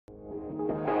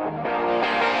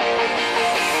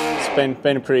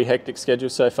been a pretty hectic schedule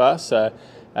so far. So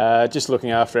just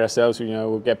looking after ourselves.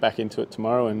 We'll get back into it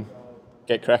tomorrow and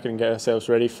get cracking and get ourselves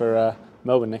ready for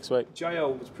Melbourne next week.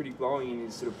 JL was pretty glowing in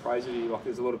his sort of praise of you. Like,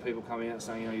 there's a lot of people coming out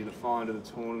saying, you're the find of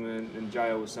the tournament, and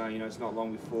JL was saying, it's not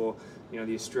long before,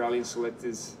 the Australian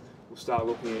selectors will start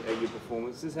looking at your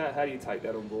performances. How do you take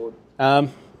that on board?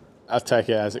 I take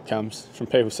it as it comes. From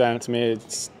people saying it to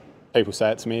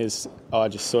me, I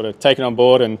just sort of take it on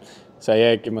board and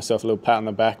say, give myself a little pat on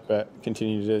the back, but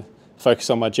continue to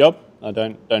focus on my job. I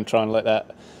don't try and let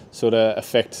that sort of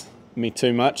affect me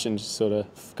too much, and just sort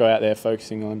of go out there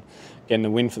focusing on getting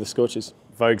the win for the Scorchers.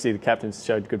 Vogesy, the captain,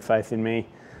 showed good faith in me.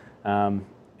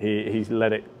 He's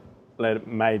let it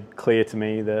made clear to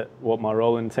me that what my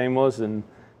role in the team was, and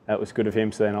that was good of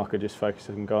him. So then I could just focus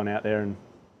on going out there and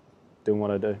doing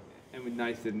what I do. And with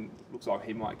Nathan, looks like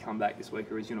he might come back this week,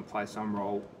 or he's going to play some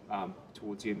role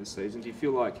towards the end of the season. Do you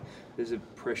feel like there's a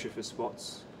pressure for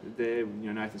spots there?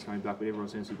 Nathan's coming back, but everyone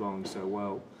seems to be bowling so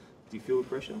well. Do you feel the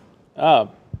pressure?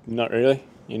 Not really.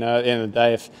 At the end of the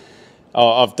day,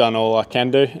 I've done all I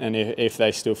can do, and if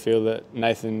they still feel that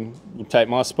Nathan will take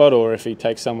my spot, or if he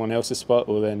takes someone else's spot,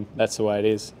 well, then that's the way it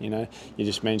is. It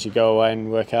just means you go away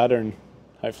and work harder, and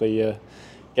hopefully you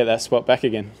get that spot back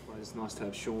again. It's nice to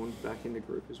have Sean back in the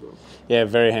group as well. Yeah,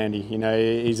 very handy.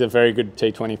 He's a very good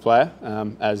T20 player.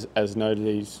 As noted,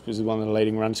 he was one of the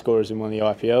leading run scorers in one of the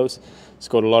IPLs.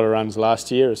 Scored a lot of runs last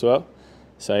year as well.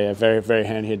 So yeah, very, very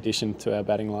handy addition to our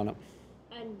batting lineup.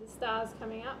 And the Stars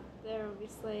coming up, they're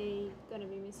obviously going to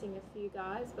be missing a few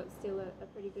guys, but still a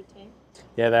pretty good team.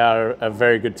 Yeah, they are a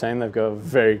very good team. They've got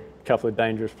a couple of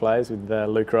dangerous players with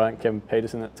Luke Wright and Kevin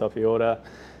Peterson at the top of the order.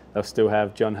 They'll still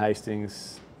have John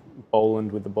Hastings,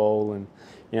 Boland with the ball, and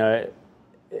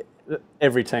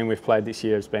every team we've played this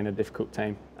year has been a difficult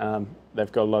team.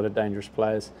 They've got a lot of dangerous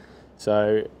players,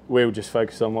 so we'll just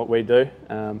focus on what we do,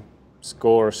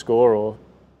 score a score, or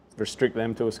restrict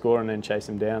them to a score and then chase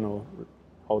them down or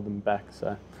hold them back.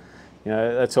 So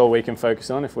that's all we can focus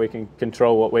on. If we can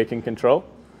control what we can control,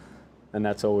 then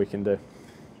that's all we can do.